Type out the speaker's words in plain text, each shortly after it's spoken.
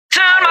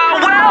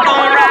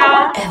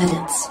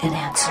Evidence and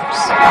Answers.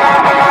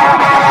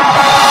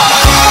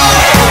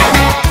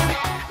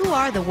 Who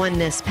are the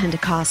Oneness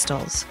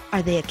Pentecostals?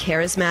 Are they a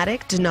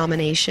charismatic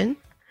denomination?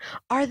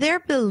 Are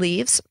their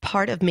beliefs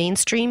part of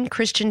mainstream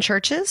Christian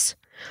churches?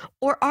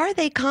 Or are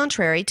they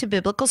contrary to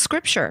biblical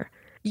scripture?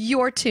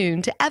 You're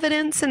tuned to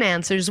Evidence and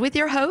Answers with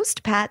your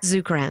host, Pat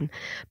Zukeran.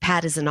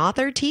 Pat is an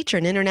author, teacher,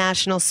 and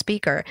international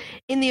speaker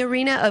in the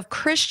arena of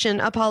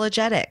Christian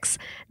apologetics,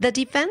 the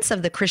defense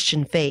of the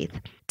Christian faith.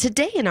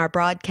 Today in our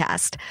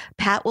broadcast,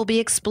 Pat will be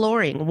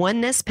exploring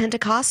Oneness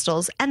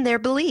Pentecostals and their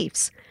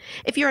beliefs.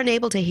 If you're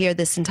unable to hear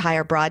this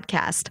entire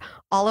broadcast,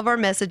 all of our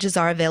messages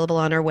are available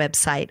on our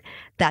website.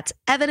 That's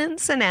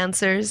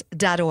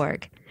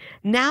evidenceandanswers.org.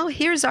 Now,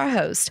 here's our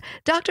host,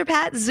 Dr.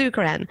 Pat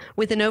Zukeran,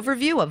 with an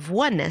overview of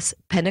Oneness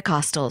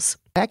Pentecostals.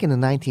 Back in the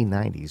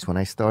 1990s, when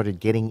I started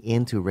getting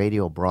into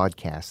radio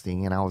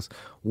broadcasting and I was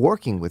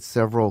working with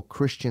several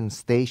Christian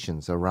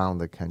stations around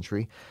the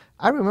country,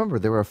 I remember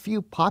there were a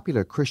few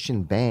popular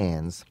Christian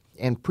bands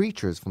and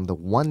preachers from the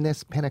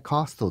Oneness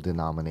Pentecostal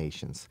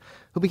denominations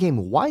who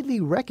became widely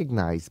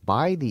recognized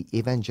by the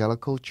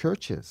evangelical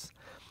churches.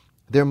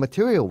 Their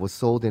material was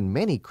sold in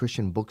many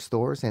Christian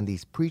bookstores, and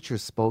these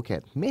preachers spoke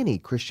at many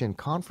Christian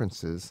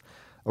conferences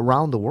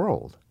around the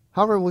world.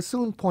 However, it was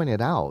soon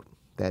pointed out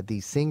that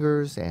these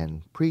singers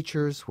and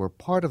preachers were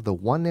part of the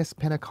Oneness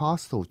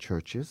Pentecostal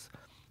churches,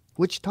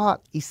 which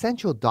taught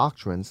essential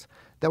doctrines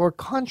that were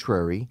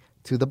contrary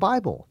to the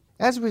Bible.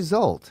 As a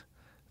result,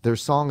 their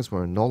songs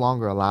were no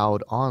longer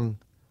allowed on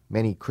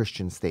many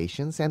Christian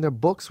stations, and their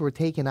books were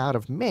taken out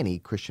of many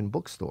Christian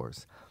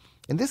bookstores.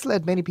 And this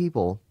led many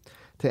people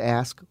to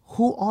ask,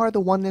 who are the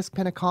Oneness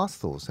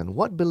Pentecostals and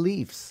what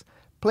beliefs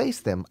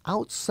place them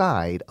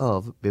outside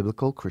of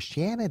biblical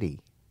Christianity?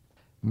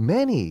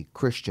 Many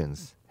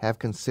Christians have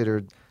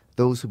considered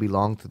those who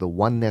belong to the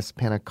Oneness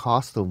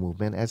Pentecostal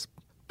movement as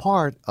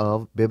part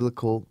of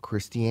biblical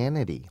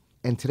Christianity.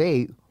 And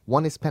today,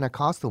 Oneness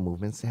Pentecostal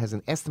movement has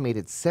an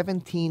estimated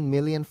 17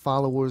 million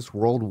followers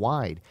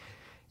worldwide.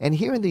 And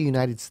here in the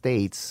United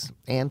States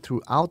and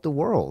throughout the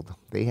world,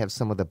 they have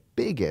some of the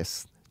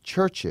biggest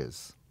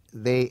churches.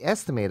 They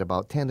estimate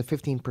about 10 to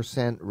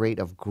 15% rate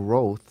of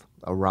growth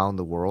around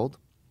the world.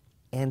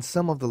 And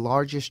some of the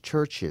largest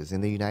churches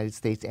in the United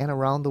States and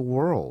around the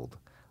world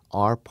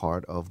are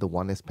part of the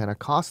Oneness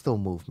Pentecostal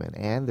movement.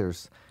 And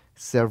there's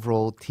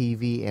several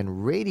TV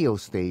and radio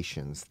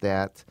stations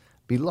that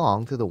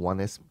belong to the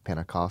Oneness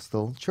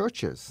Pentecostal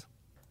churches.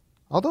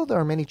 Although there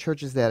are many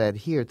churches that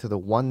adhere to the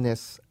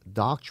Oneness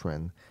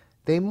doctrine,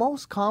 they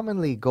most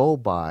commonly go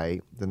by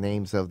the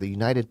names of the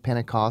United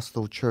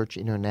Pentecostal Church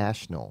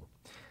International,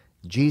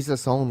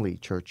 Jesus Only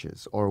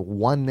churches, or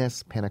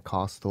Oneness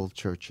Pentecostal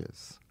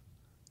churches.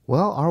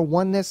 Well, are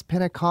Oneness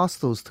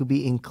Pentecostals to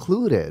be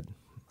included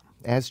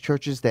as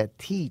churches that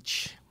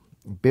teach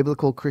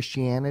biblical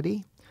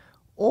Christianity,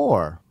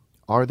 or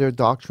are their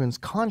doctrines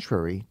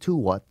contrary to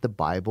what the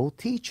Bible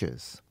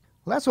teaches?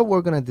 Well, that's what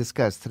we're going to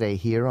discuss today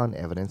here on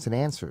Evidence and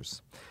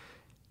Answers.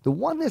 The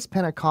Oneness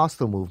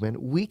Pentecostal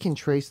movement, we can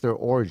trace their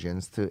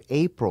origins to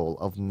April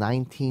of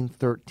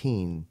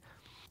 1913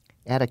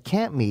 at a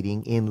camp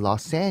meeting in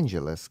Los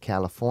Angeles,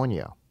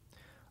 California.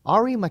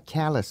 Ari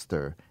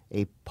McAllister,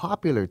 a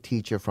popular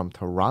teacher from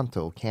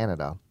Toronto,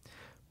 Canada,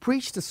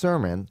 preached a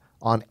sermon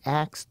on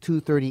Acts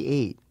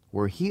 2:38,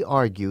 where he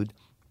argued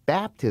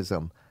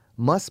baptism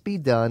must be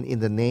done in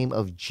the name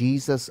of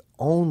Jesus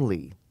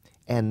only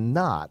and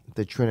not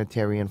the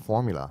Trinitarian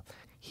formula.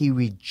 He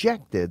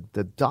rejected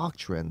the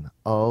doctrine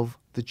of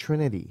the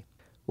Trinity.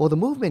 Well, the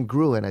movement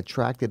grew and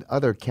attracted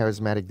other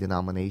charismatic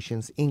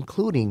denominations,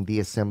 including the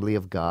Assembly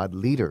of God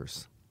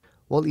leaders.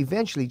 Well,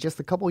 eventually, just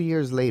a couple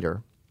years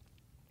later,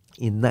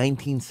 in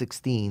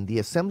 1916, the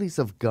Assemblies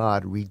of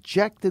God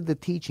rejected the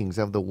teachings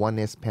of the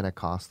Oneness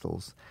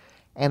Pentecostals,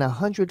 and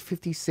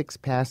 156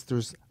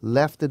 pastors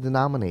left the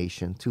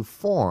denomination to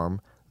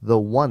form the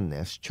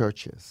Oneness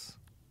churches.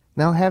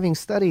 Now, having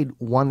studied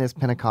Oneness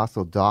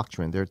Pentecostal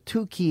doctrine, there are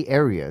two key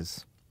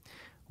areas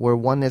where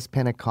Oneness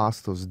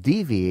Pentecostals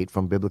deviate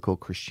from biblical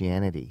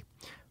Christianity.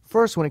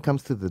 First, when it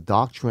comes to the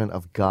doctrine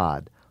of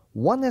God,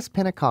 Oneness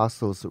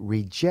Pentecostals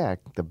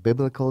reject the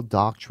biblical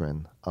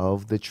doctrine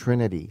of the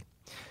Trinity.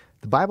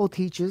 The Bible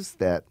teaches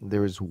that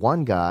there is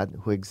one God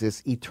who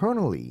exists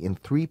eternally in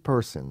three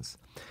persons,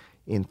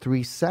 in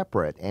three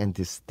separate and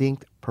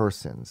distinct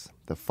persons,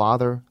 the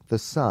Father, the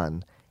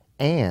Son,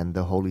 and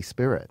the Holy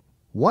Spirit.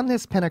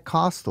 Oneness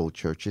Pentecostal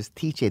churches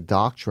teach a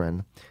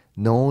doctrine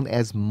known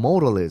as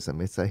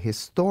modalism. It's a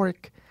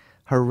historic,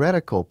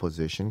 heretical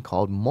position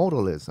called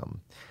modalism.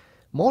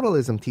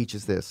 Modalism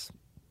teaches this: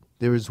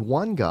 there is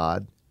one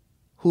God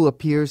who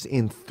appears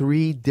in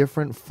three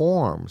different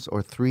forms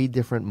or three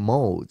different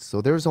modes.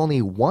 So there's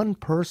only one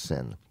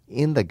person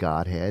in the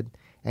Godhead,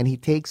 and he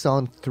takes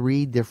on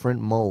three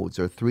different modes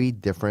or three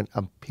different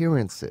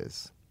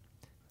appearances.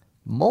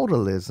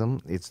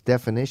 Modalism, its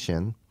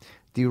definition,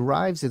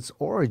 derives its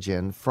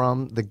origin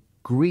from the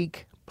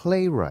Greek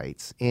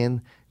playwrights.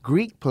 In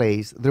Greek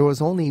plays, there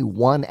was only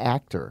one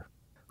actor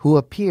who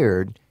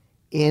appeared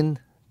in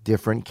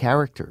different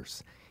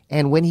characters.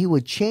 And when he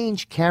would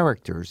change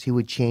characters, he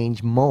would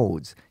change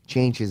modes,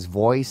 change his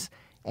voice,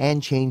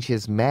 and change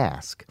his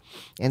mask.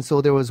 And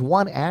so there was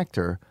one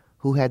actor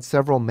who had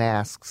several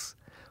masks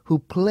who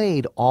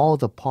played all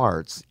the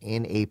parts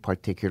in a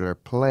particular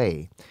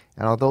play.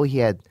 And although he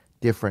had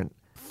different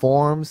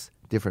forms,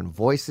 different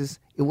voices,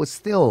 it was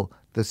still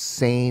the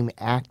same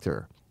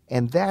actor.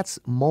 And that's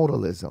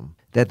modalism,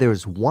 that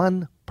there's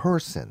one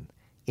person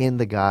in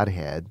the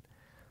Godhead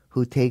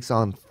who takes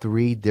on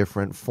three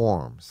different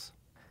forms.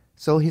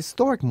 So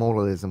historic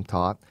modalism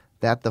taught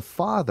that the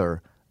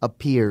Father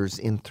appears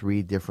in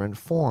three different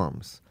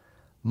forms.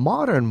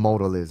 Modern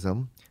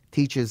modalism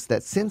teaches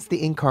that since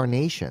the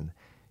incarnation,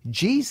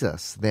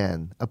 Jesus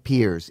then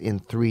appears in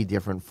three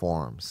different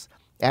forms.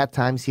 At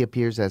times he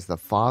appears as the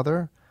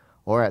Father,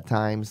 or at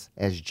times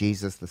as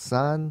Jesus the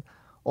Son,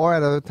 or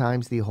at other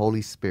times the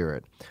Holy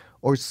Spirit.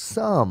 Or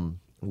some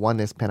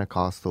Oneness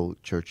Pentecostal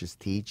churches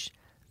teach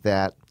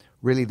that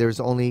really there's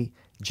only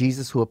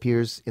Jesus who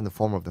appears in the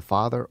form of the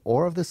Father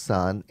or of the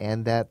Son,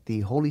 and that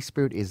the Holy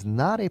Spirit is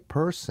not a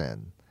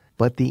person,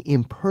 but the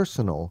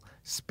impersonal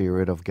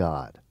Spirit of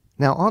God.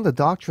 Now, on the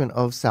doctrine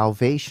of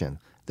salvation,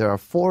 there are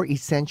four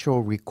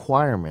essential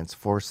requirements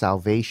for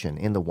salvation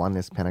in the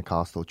Oneness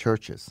Pentecostal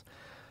churches.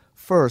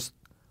 First,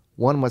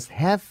 one must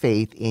have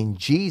faith in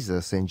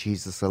Jesus and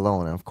Jesus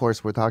alone. And of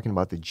course, we're talking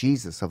about the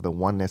Jesus of the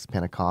Oneness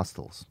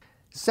Pentecostals.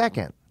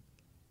 Second,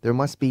 there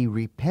must be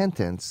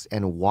repentance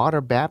and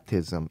water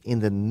baptism in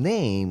the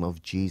name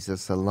of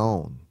Jesus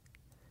alone.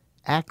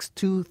 Acts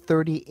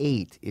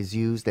 2:38 is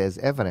used as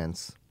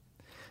evidence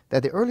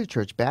that the early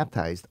church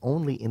baptized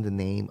only in the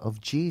name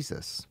of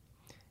Jesus.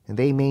 And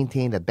they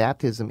maintain that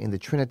baptism in the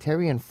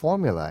Trinitarian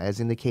formula, as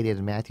indicated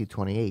in Matthew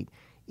 28,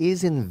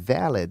 is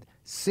invalid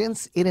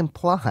since it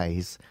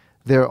implies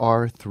there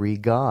are three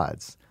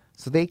gods.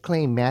 So they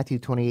claim Matthew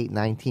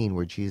 28:19,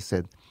 where Jesus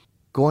said,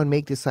 "Go and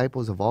make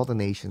disciples of all the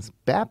nations,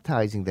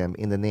 baptizing them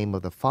in the name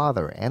of the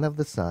Father and of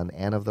the Son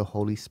and of the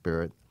Holy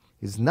Spirit,"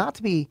 is not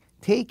to be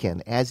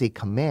taken as a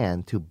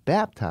command to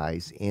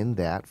baptize in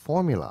that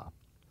formula.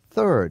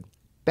 Third,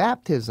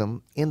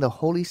 baptism in the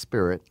Holy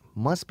Spirit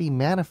must be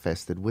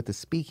manifested with the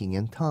speaking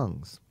in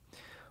tongues.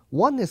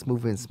 Oneness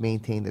movements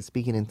maintain that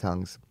speaking in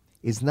tongues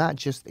is not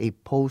just a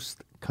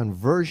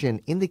post-conversion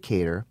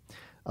indicator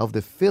of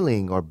the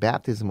filling or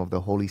baptism of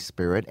the Holy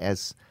Spirit,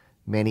 as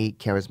many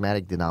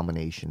charismatic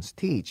denominations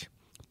teach,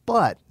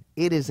 but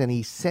it is an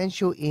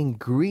essential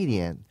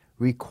ingredient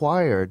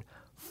required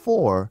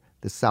for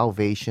the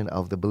salvation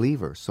of the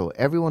believer. So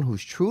everyone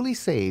who's truly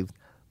saved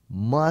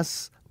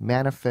must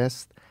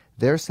manifest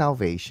their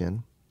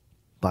salvation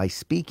by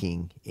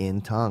speaking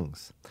in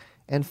tongues.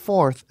 And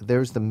fourth,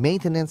 there's the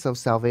maintenance of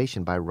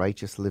salvation by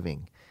righteous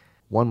living.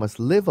 One must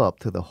live up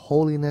to the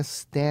holiness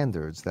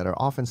standards that are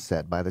often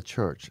set by the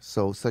church.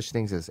 So such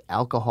things as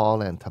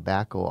alcohol and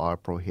tobacco are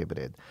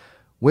prohibited.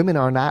 Women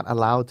are not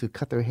allowed to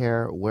cut their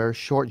hair, wear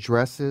short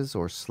dresses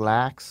or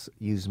slacks,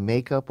 use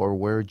makeup, or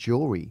wear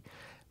jewelry.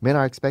 Men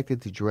are expected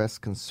to dress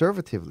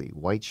conservatively,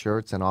 white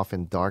shirts and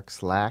often dark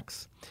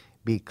slacks,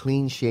 be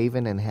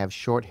clean-shaven, and have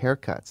short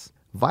haircuts.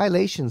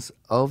 Violations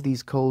of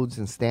these codes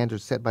and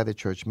standards set by the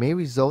church may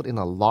result in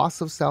a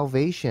loss of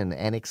salvation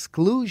and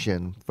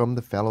exclusion from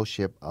the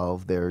fellowship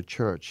of their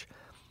church.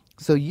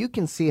 So you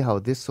can see how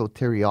this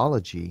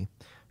soteriology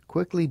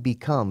quickly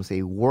becomes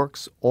a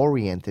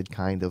works-oriented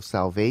kind of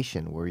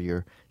salvation, where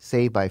you're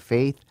saved by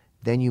faith,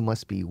 then you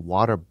must be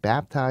water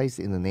baptized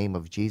in the name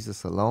of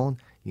Jesus alone,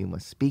 you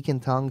must speak in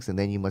tongues, and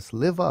then you must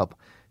live up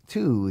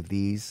to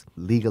these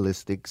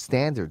legalistic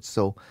standards.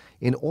 So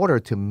in order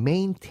to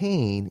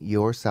maintain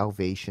your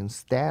salvation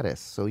status.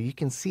 So you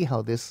can see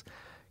how this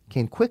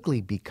can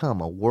quickly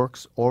become a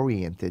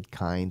works-oriented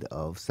kind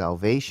of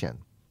salvation.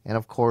 And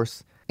of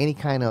course, any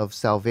kind of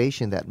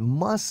salvation that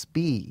must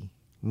be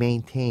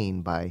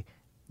maintained by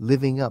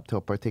living up to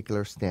a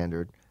particular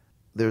standard,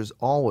 there's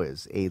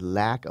always a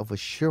lack of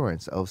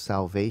assurance of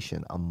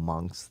salvation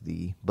amongst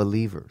the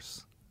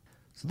believers.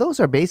 So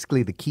those are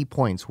basically the key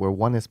points where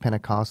Oneness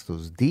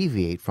Pentecostals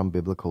deviate from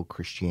biblical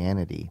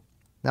Christianity.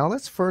 Now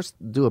let's first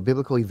do a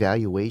biblical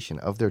evaluation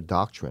of their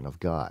doctrine of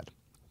God.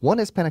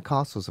 Oneness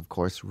Pentecostals, of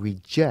course,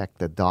 reject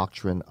the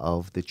doctrine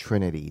of the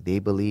Trinity. They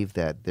believe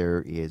that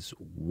there is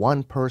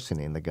one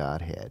person in the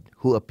Godhead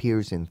who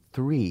appears in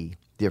three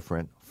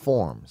different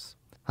forms.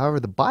 However,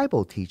 the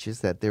Bible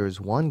teaches that there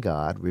is one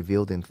God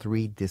revealed in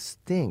three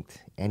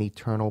distinct and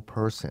eternal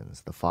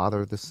persons, the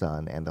Father, the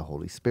Son, and the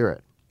Holy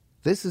Spirit.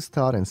 This is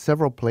taught in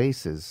several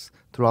places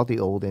throughout the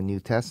Old and New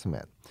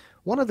Testament.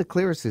 One of the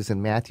clearest is in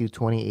Matthew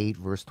 28,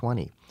 verse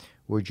 20,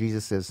 where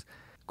Jesus says,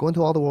 "Go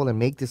into all the world and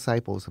make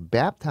disciples,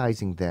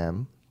 baptizing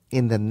them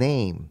in the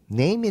name."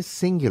 Name is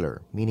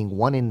singular, meaning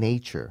one in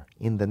nature,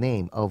 in the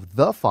name of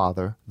the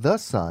Father, the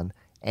Son,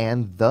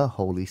 and the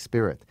Holy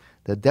Spirit.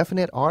 The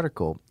definite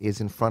article is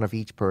in front of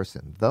each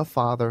person, the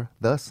Father,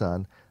 the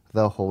Son,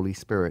 the Holy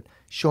Spirit,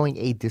 showing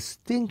a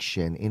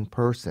distinction in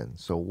person.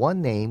 So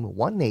one name,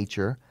 one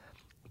nature,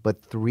 but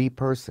three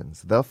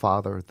persons, the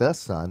Father, the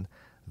Son,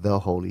 the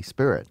Holy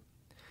Spirit.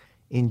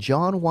 In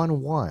John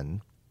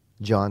 1:1,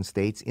 John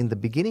states, "In the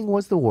beginning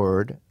was the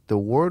Word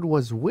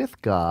was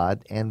with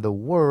God, and the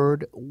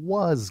Word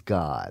was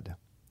God."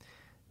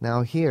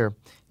 Now here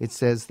it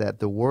says that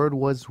the Word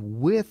was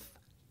with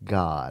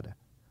God.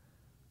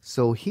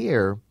 So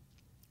here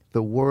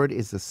the Word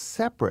is a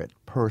separate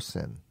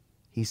person.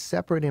 He's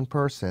separate in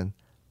person,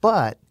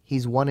 but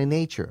he's one in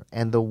nature,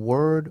 and the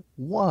Word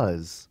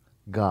was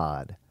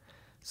God.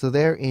 So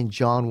there in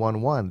John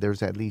 1:1,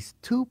 there's at least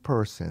two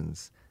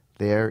persons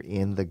there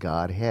in the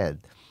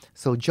Godhead.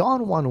 So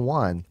John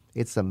 1:1,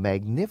 it's a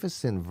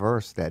magnificent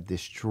verse that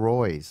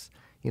destroys,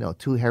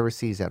 two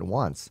heresies at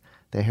once.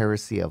 The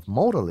heresy of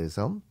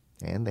modalism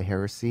and the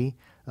heresy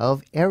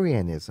of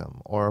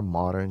Arianism, or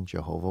modern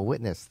Jehovah's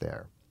Witness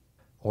there,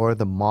 or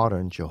the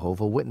modern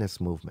Jehovah's Witness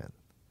movement.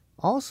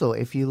 Also,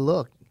 if you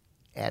look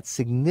at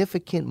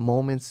significant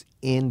moments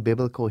in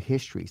biblical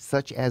history,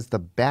 such as the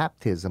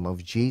baptism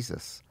of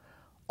Jesus,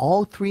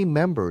 all three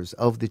members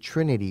of the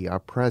Trinity are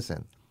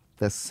present.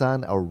 The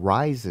Son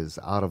arises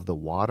out of the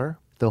water.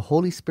 The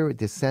Holy Spirit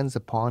descends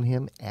upon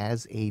him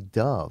as a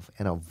dove,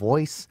 and a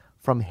voice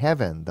from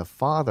heaven, the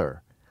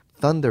Father,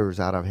 thunders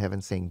out of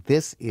heaven saying,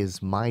 "This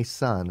is my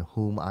Son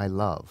whom I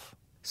love."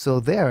 So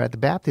there at the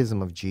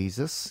baptism of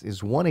Jesus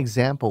is one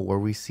example where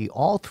we see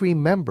all three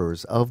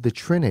members of the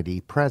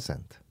Trinity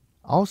present.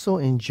 Also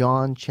in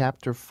John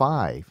chapter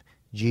 5,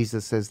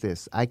 Jesus says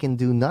this, "I can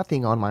do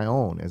nothing on my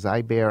own. As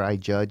I bear, I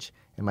judge,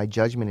 and my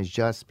judgment is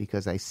just,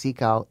 because I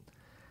seek out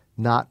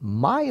not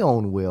my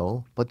own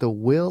will, but the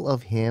will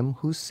of him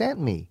who sent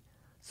me."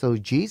 So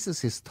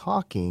Jesus is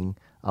talking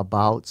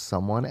about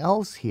someone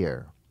else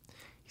here.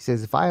 He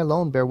says, "If I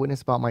alone bear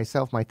witness about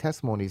myself, my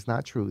testimony is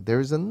not true. There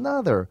is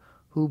another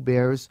who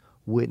bears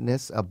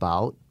witness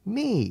about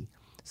me."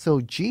 So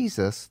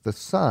Jesus, the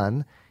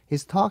Son,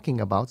 is talking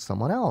about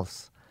someone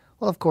else.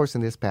 Well, of course,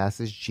 in this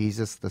passage,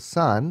 Jesus, the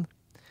Son,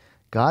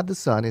 God the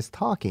Son, is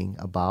talking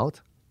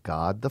about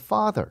God the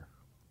Father.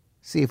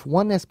 See, if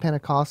oneness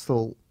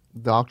Pentecostal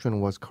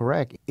doctrine was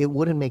correct, it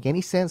wouldn't make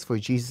any sense for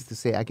Jesus to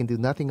say, "I can do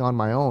nothing on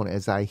my own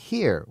as I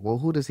hear." Well,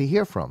 who does he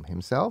hear from?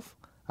 Himself?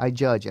 "I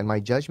judge, and my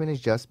judgment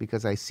is just,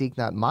 because I seek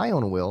not my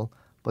own will,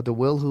 but the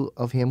will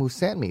of him who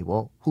sent me."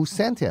 Well, who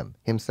sent him?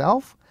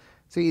 Himself?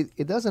 See,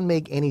 it doesn't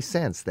make any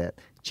sense that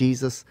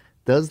Jesus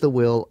does the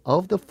will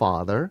of the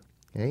Father,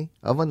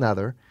 of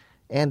another,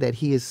 and that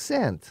he is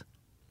sent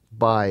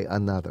by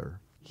another.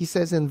 He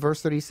says in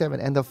verse 37,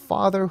 "And the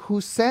Father who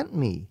sent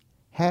me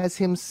has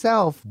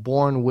himself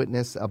borne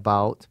witness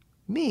about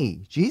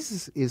me."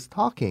 Jesus is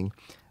talking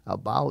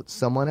about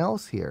someone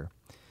else here.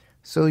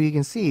 So you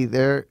can see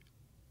there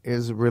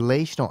is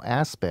relational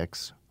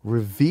aspects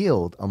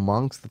revealed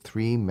amongst the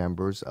three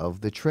members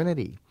of the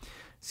Trinity.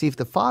 See, if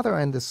the Father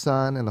and the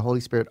Son and the Holy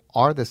Spirit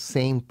are the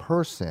same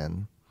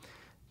person,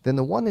 then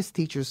the oneness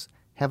teachers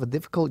have a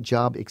difficult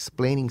job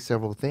explaining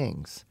several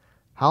things.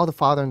 How the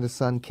Father and the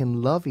Son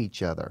can love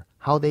each other,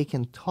 how they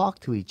can talk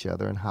to each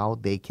other, and how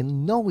they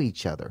can know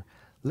each other.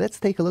 Let's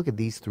take a look at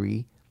these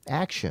three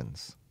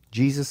actions.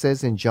 Jesus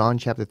says in John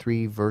chapter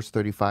 3, verse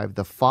 35,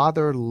 "The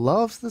Father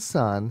loves the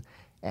Son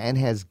and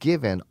has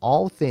given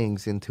all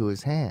things into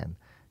his hand."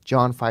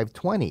 John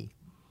 5:20,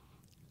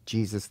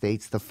 Jesus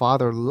states, "The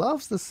Father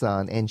loves the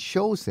Son and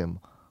shows him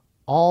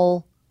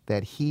all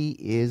that he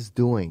is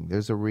doing."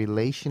 There's a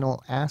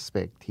relational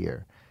aspect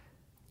here.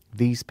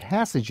 These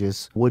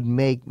passages would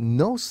make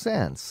no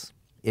sense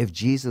if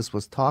Jesus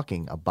was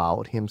talking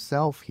about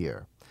himself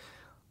here.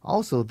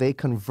 Also, they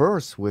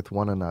converse with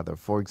one another.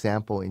 For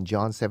example, in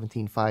John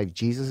 17:5,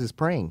 Jesus is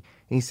praying,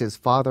 and he says,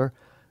 "Father,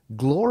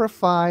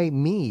 glorify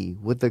me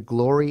with the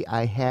glory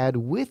I had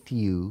with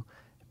you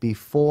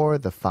before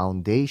the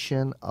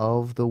foundation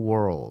of the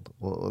world."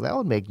 Well, that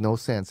would make no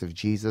sense if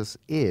Jesus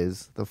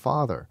is the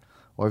Father,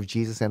 or if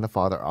Jesus and the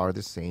Father are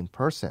the same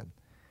person.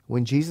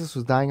 When Jesus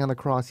was dying on the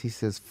cross, he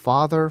says,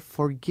 "Father,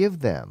 forgive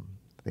them.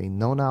 They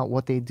know not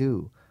what they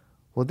do."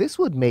 Well, this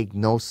would make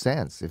no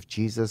sense if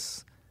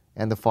Jesus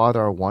and the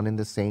Father are one and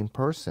the same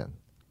person.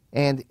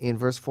 And in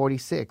verse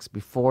 46,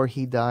 before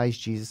he dies,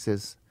 Jesus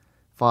says,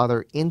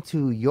 "Father,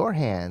 into your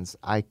hands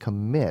I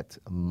commit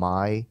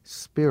my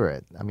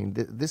spirit." I mean,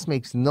 this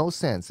makes no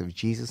sense if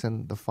Jesus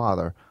and the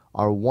Father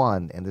are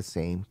one and the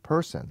same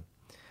person.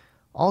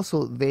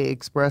 Also, they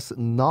express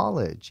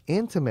knowledge,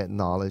 intimate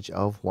knowledge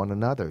of one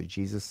another.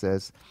 Jesus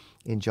says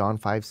in John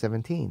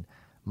 5:17,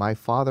 "My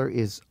Father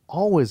is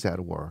always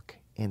at work,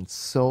 and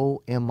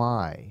so am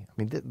I." I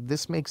mean,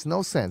 this makes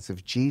no sense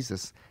if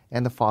Jesus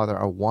and the Father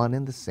are one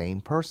and the same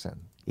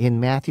person. In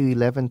Matthew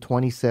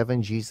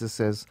 11:27, Jesus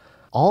says,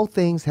 "All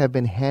things have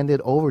been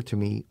handed over to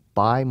me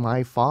by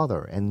my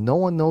Father, and no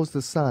one knows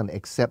the Son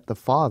except the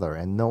Father,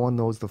 and no one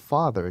knows the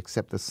Father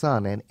except the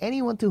Son, and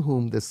anyone to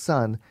whom the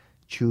Son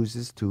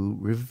chooses to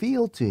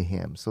reveal to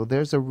him." So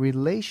there's a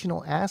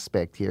relational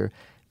aspect here.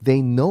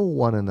 They know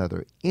one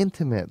another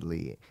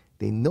intimately.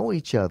 They know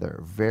each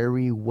other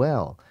very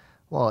well.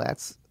 Well,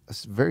 that's a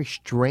very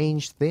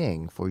strange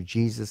thing for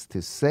Jesus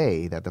to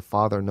say, that the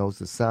Father knows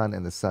the Son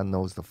and the Son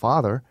knows the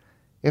Father,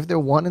 if they're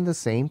one and the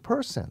same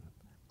person.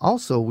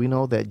 Also, we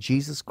know that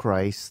Jesus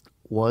Christ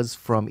was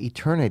from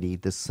eternity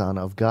the Son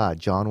of God.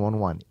 John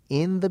 1:1.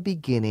 In the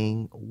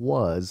beginning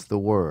was the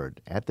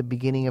Word. At the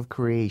beginning of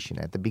creation,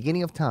 at the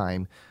beginning of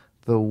time,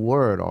 the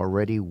Word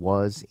already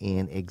was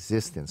in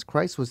existence.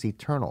 Christ was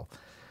eternal.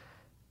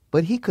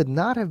 But he could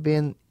not have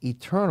been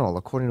eternal,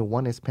 according to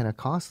Oneness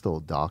Pentecostal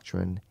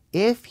doctrine,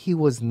 if he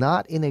was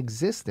not in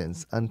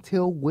existence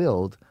until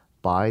willed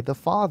by the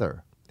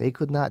Father. They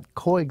could not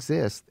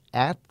coexist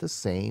at the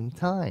same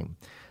time.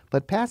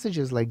 But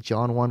passages like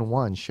John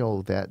 1:1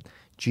 show that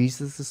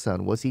Jesus the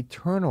Son was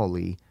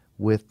eternally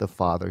with the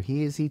Father.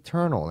 He is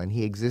eternal, and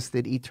he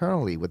existed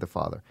eternally with the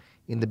Father.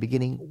 In the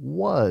beginning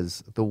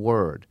was the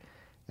Word.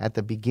 At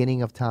the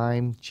beginning of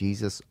time,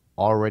 Jesus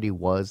already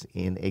was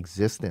in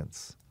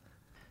existence.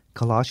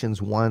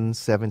 Colossians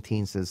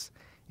 1:17 says,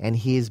 and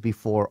he is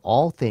before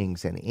all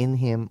things, and in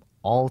him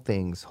all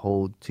things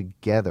hold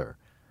together.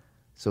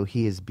 So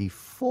he is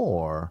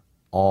before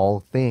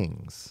all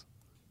things.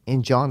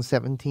 In John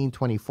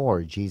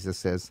 17:24, Jesus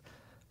says,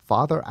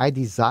 Father, I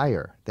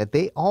desire that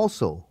they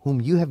also, whom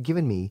you have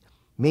given me,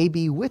 may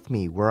be with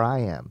me where I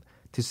am,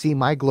 to see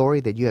my glory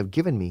that you have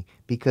given me,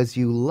 because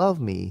you love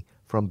me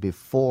from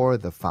before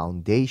the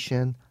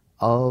foundation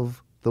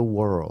of the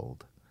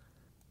world.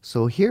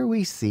 So here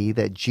we see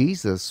that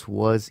Jesus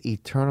was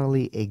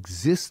eternally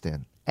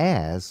existent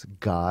as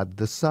God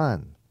the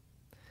Son.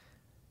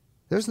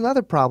 There's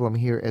another problem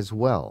here as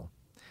well.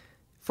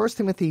 1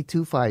 Timothy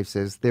 2:5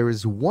 says, there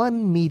is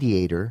one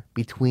mediator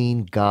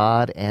between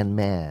God and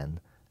man,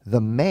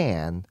 the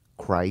man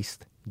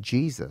Christ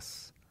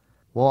Jesus.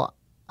 Well,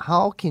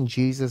 how can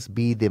Jesus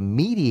be the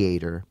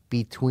mediator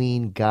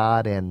between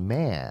God and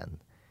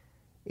man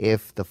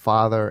if the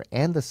Father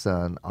and the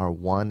Son are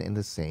one and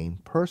the same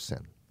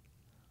person?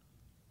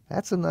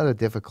 That's another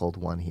difficult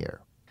one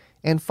here.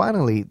 And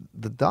finally,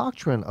 the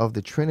doctrine of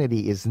the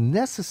Trinity is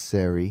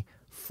necessary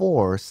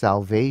for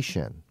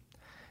salvation.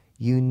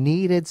 You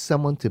needed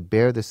someone to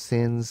bear the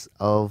sins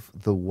of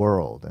the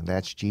world, and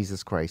that's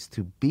Jesus Christ,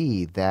 to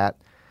be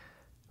that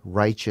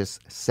righteous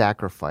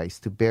sacrifice,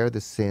 to bear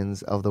the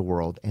sins of the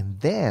world. And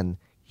then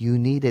you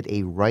needed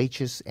a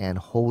righteous and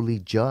holy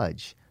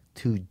judge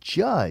to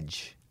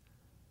judge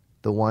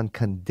the one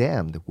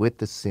condemned with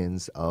the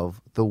sins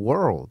of the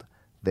world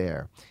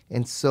there.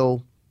 And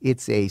so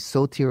it's a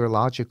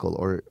soteriological,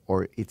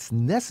 or it's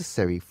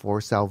necessary for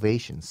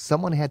salvation.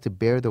 Someone had to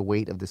bear the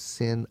weight of the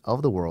sin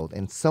of the world,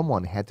 and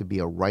someone had to be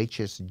a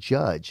righteous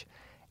judge,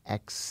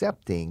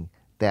 accepting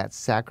that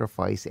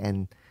sacrifice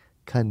and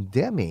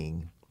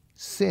condemning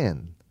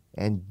sin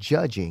and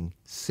judging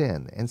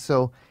sin. And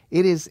so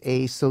it is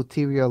a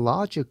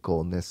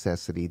soteriological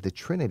necessity, the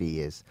Trinity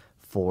is,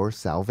 for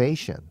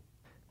salvation.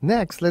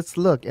 Next, let's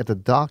look at the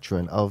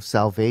doctrine of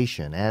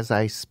salvation. As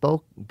I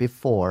spoke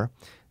before,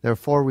 there are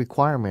 4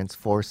 requirements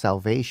for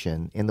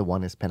salvation in the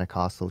Oneness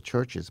Pentecostal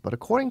churches. But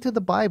according to the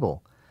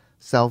Bible,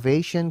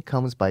 salvation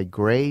comes by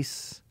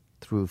grace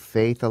through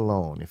faith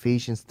alone.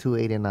 Ephesians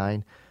 2:8 and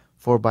 9,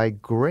 for by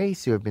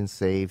grace you have been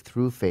saved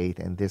through faith,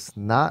 and this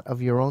not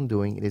of your own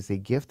doing. It is a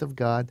gift of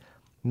God,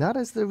 not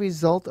as the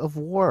result of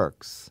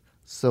works,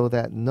 so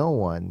that no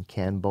one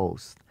can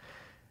boast.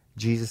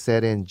 Jesus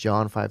said in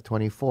John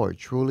 5:24,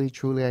 truly,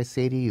 truly I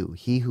say to you,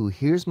 he who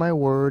hears my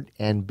word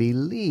and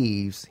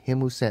believes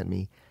him who sent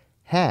me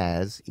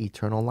has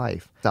eternal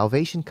life.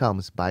 Salvation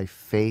comes by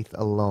faith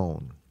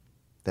alone.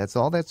 That's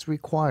all that's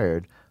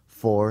required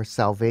for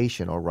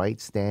salvation or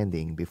right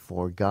standing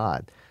before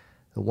God.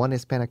 The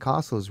Oneness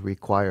Pentecostals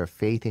require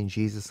faith in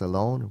Jesus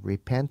alone,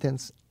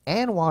 repentance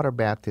and water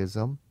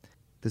baptism,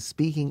 the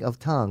speaking of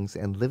tongues,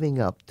 and living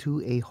up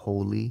to a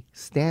holy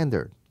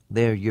standard.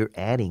 There you're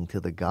adding to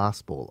the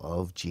gospel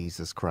of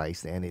Jesus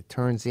Christ, and it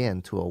turns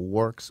into a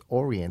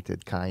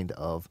works-oriented kind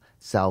of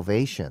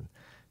salvation.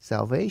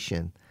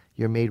 Salvation,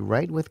 you're made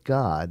right with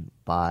God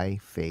by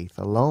faith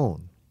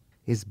alone.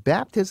 Is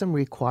baptism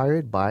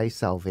required by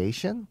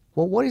salvation?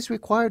 Well, what is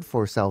required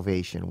for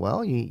salvation?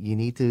 Well, you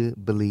need to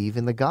believe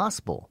in the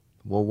gospel.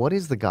 Well, what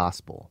is the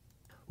gospel?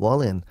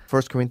 Well, in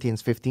 1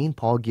 Corinthians 15,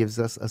 Paul gives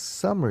us a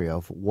summary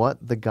of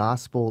what the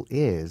gospel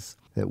is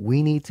that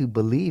we need to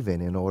believe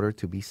in order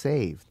to be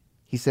saved.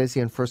 He says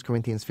here in 1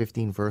 Corinthians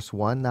 15, verse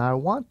 1, now I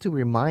want to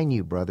remind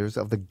you, brothers,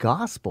 of the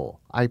gospel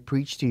I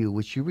preached to you,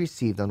 which you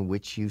received, on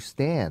which you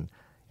stand,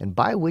 and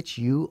by which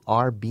you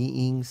are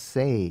being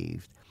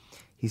saved.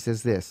 He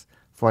says this,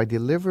 for I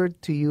delivered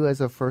to you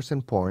as of first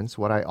importance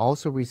what I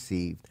also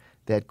received,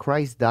 that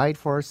Christ died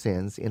for our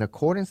sins in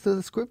accordance to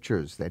the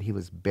Scriptures, that he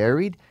was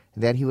buried,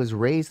 and that he was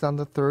raised on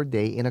the 3rd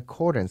day in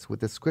accordance with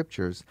the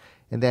Scriptures,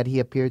 and that he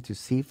appeared to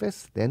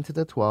Cephas, then to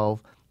the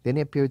 12, then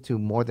he appeared to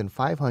more than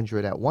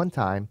 500 at one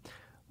time,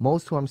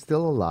 most who are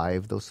still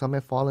alive, though some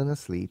have fallen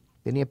asleep.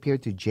 Then he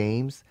appeared to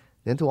James,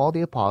 then to all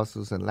the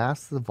apostles, and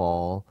last of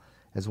all,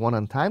 as one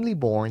untimely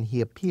born, he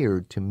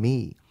appeared to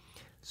me.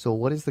 So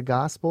what is the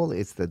gospel?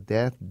 It's the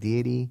death,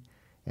 deity,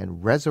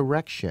 and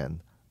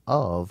resurrection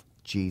of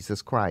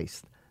Jesus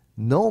Christ.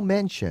 No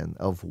mention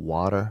of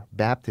water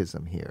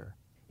baptism here.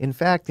 In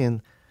fact,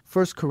 in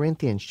 1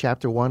 Corinthians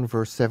chapter 1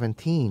 verse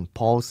 17,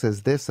 Paul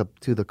says this up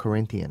to the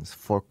Corinthians,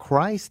 "For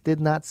Christ did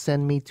not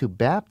send me to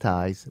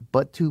baptize,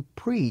 but to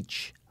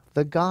preach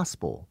the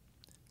gospel."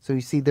 So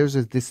you see, there's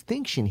a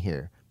distinction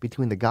here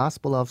between the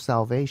gospel of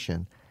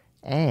salvation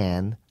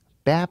and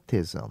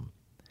baptism.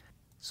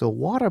 So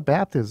water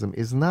baptism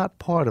is not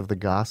part of the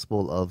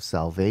gospel of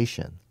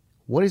salvation.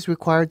 What is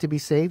required to be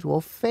saved?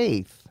 Well,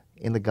 faith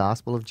in the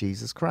gospel of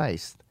Jesus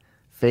Christ.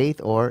 Faith,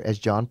 or as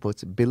John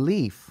puts,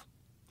 belief.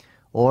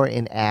 Or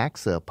in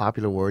Acts, a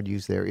popular word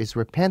used there is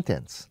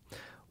repentance.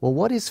 Well,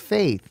 what is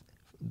faith?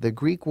 The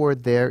Greek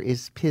word there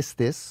is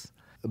pistis.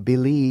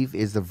 Believe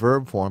is the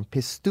verb form.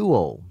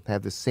 Pistuo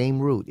have the same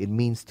root. It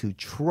means to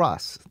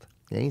trust.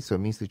 Okay, so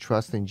it means to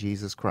trust in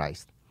Jesus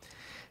Christ.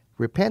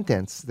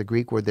 Repentance, the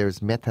Greek word there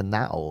is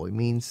metanao. It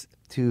means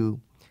to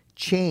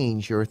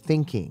change your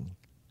thinking.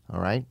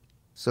 All right?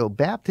 So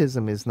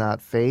baptism is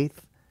not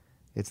faith.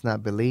 It's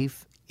not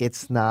belief.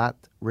 It's not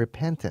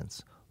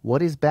repentance.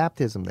 What is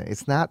baptism then?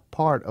 It's not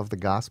part of the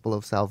gospel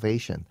of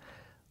salvation.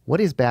 What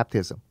is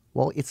baptism?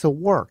 Well, it's a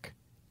work.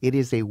 It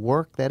is a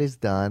work that is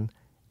done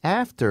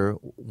after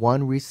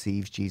one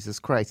receives Jesus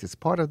Christ. It's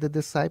part of the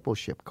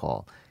discipleship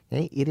call.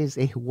 Okay? It is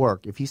a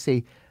work. If you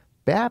say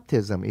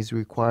baptism is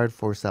required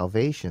for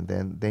salvation,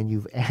 then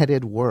you've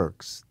added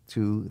works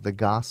to the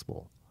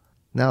gospel.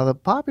 Now, the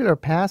popular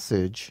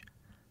passage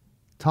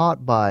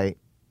taught by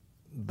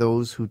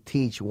those who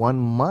teach one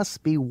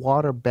must be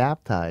water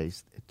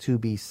baptized to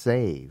be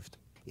saved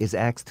is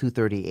Acts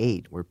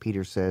 2:38, where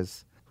Peter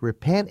says,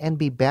 "Repent and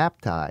be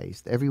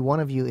baptized, every one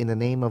of you, in the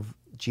name of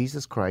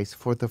Jesus Christ,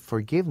 for the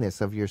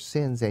forgiveness of your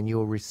sins, and you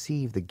will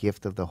receive the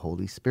gift of the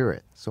Holy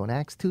Spirit." So in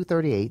Acts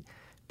 2:38,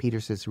 Peter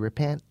says,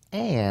 repent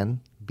and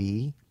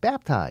be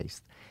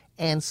baptized.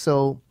 And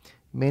so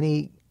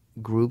many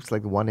groups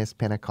like the Oneness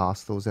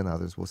Pentecostals and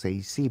others will say,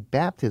 you see,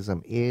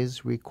 baptism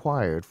is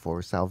required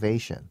for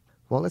salvation.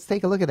 Well, let's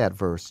take a look at that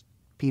verse.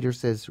 Peter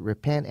says,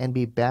 repent and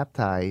be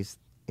baptized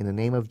in the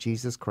name of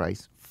Jesus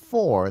Christ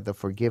for the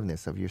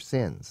forgiveness of your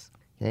sins.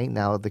 Okay,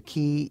 now the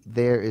key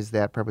there is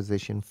that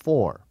preposition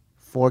for.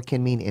 For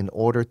can mean in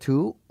order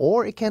to,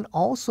 or it can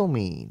also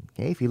mean,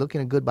 okay, if you look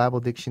in a good Bible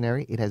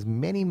dictionary, it has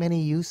many,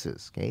 many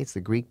uses. Okay, it's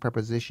the Greek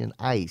preposition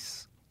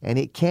eis, and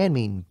it can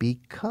mean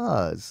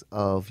because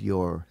of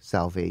your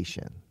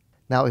salvation.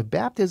 Now, if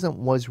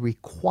baptism was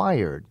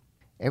required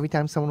every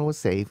time someone was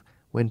saved,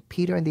 when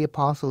Peter and the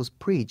apostles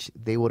preached,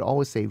 they would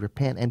always say,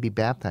 repent and be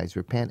baptized,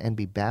 repent and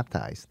be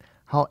baptized.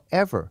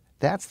 However,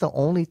 that's the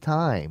only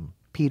time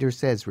Peter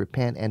says,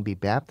 repent and be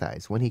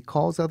baptized. When he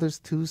calls others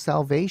to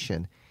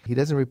salvation, he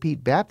doesn't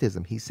repeat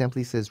baptism. He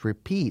simply says,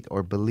 repeat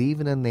or believe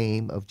in the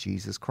name of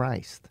Jesus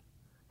Christ.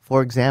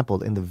 For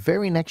example, in the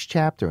very next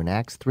chapter, in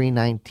Acts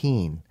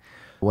 3:19,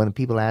 when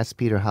people ask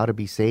Peter how to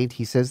be saved,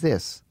 he says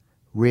this,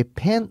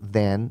 repent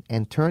then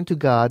and turn to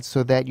God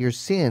so that your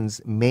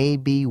sins may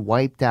be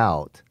wiped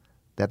out,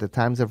 that the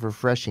times of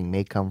refreshing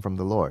may come from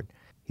the Lord.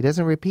 He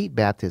doesn't repeat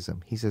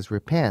baptism. He says,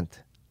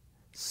 repent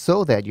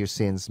so that your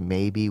sins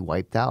may be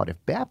wiped out.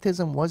 If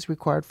baptism was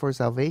required for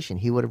salvation,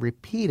 he would have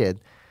repeated,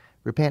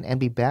 repent and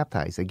be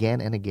baptized again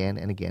and again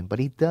and again. But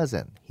he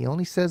doesn't. He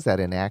only says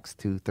that in Acts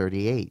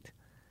 2:38.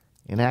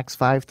 In Acts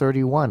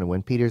 5:31,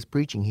 when Peter's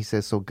preaching, he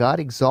says, so God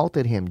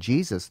exalted him,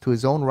 Jesus, to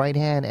his own right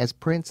hand as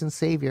Prince and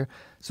Savior,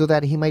 so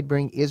that he might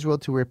bring Israel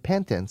to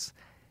repentance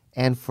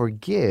and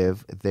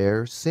forgive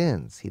their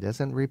sins. He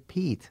doesn't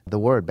repeat the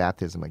word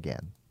baptism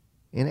again.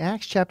 In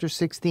Acts chapter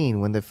 16,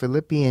 when the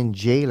Philippian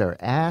jailer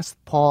asked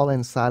Paul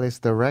and Silas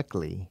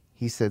directly,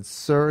 he said,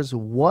 sirs,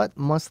 what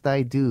must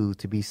I do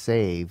to be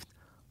saved?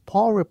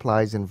 Paul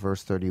replies in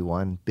verse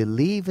 31,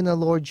 believe in the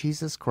Lord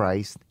Jesus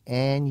Christ,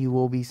 and you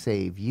will be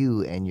saved,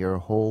 you and your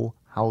whole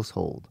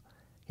household.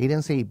 He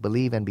didn't say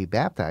believe and be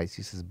baptized.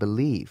 He says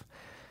believe.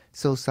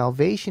 So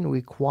salvation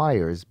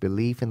requires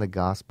belief in the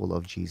gospel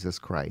of Jesus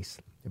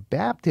Christ.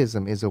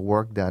 Baptism is a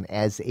work done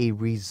as a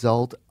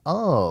result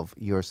of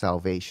your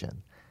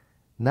salvation.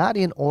 Not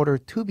in order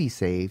to be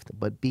saved,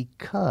 but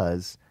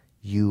because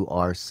you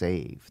are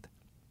saved.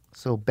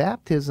 So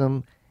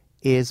baptism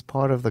is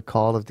part of the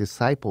call of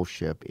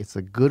discipleship. It's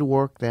a good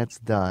work that's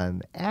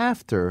done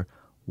after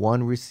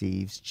one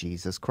receives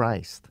Jesus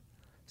Christ.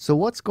 So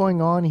what's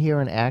going on here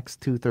in Acts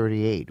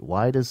 2:38?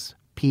 Why does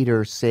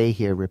Peter say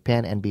here,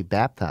 repent and be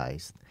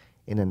baptized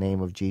in the name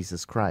of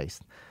Jesus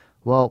Christ?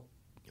 Well,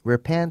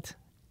 repent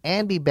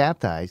and be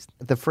baptized,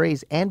 the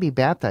phrase and be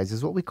baptized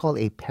is what we call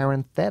a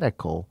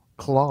parenthetical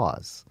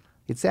clause.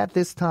 It's at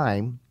this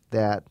time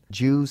that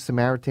Jews,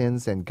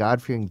 Samaritans, and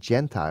God-fearing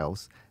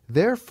Gentiles,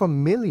 they're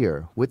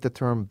familiar with the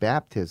term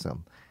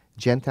baptism.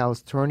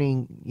 Gentiles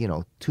turning,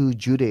 to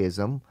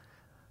Judaism,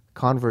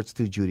 converts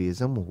to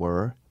Judaism,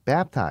 were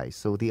baptized.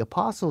 So the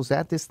apostles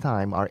at this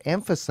time are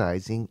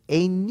emphasizing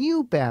a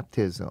new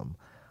baptism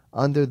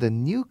under the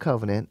new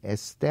covenant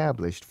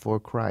established for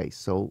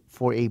Christ. So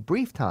for a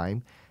brief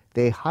time,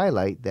 they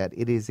highlight that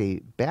it is a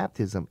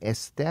baptism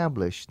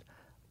established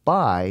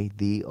by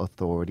the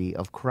authority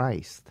of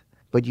Christ.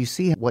 But you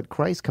see what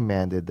Christ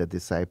commanded the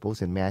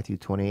disciples in Matthew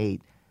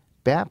 28,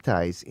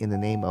 baptized in the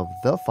name of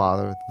the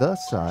Father, the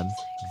Son,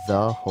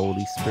 the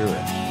Holy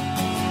Spirit.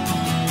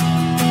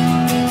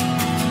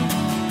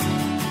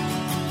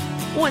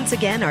 Once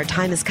again, our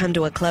time has come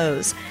to a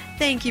close.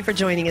 Thank you for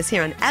joining us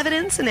here on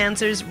Evidence and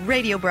Answers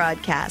radio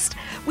broadcast.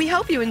 We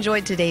hope you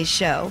enjoyed today's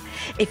show.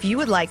 If you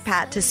would like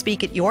Pat to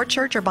speak at your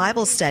church or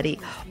Bible study,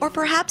 or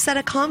perhaps at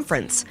a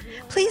conference,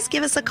 please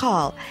give us a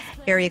call.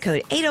 Area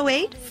code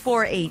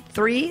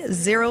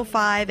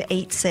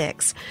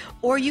 808-483-0586.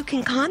 Or you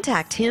can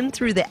contact him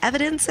through the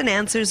Evidence and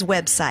Answers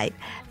website.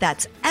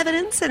 That's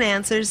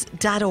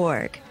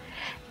evidenceandanswers.org.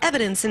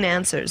 Evidence and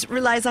Answers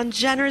relies on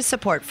generous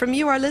support from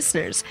you, our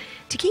listeners.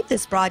 To keep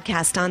this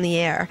broadcast on the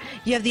air,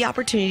 you have the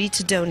opportunity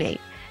to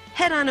donate.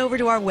 Head on over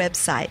to our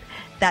website.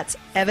 That's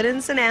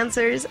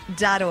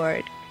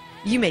evidenceandanswers.org.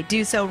 You may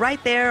do so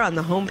right there on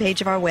the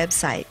homepage of our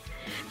website.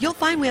 You'll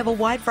find we have a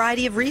wide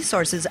variety of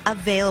resources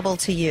available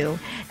to you,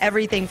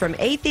 everything from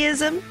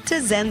atheism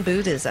to Zen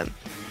Buddhism,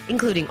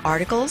 including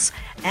articles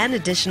and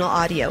additional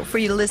audio for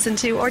you to listen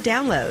to or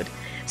download.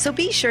 So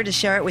be sure to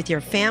share it with your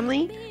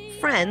family,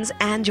 friends,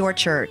 and your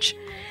church.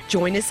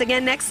 Join us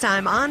again next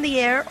time on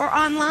the air or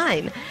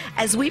online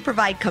as we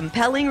provide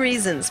compelling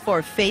reasons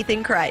for faith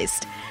in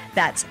Christ.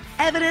 That's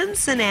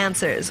Evidence and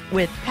Answers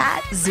with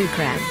Pat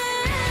Zukeran.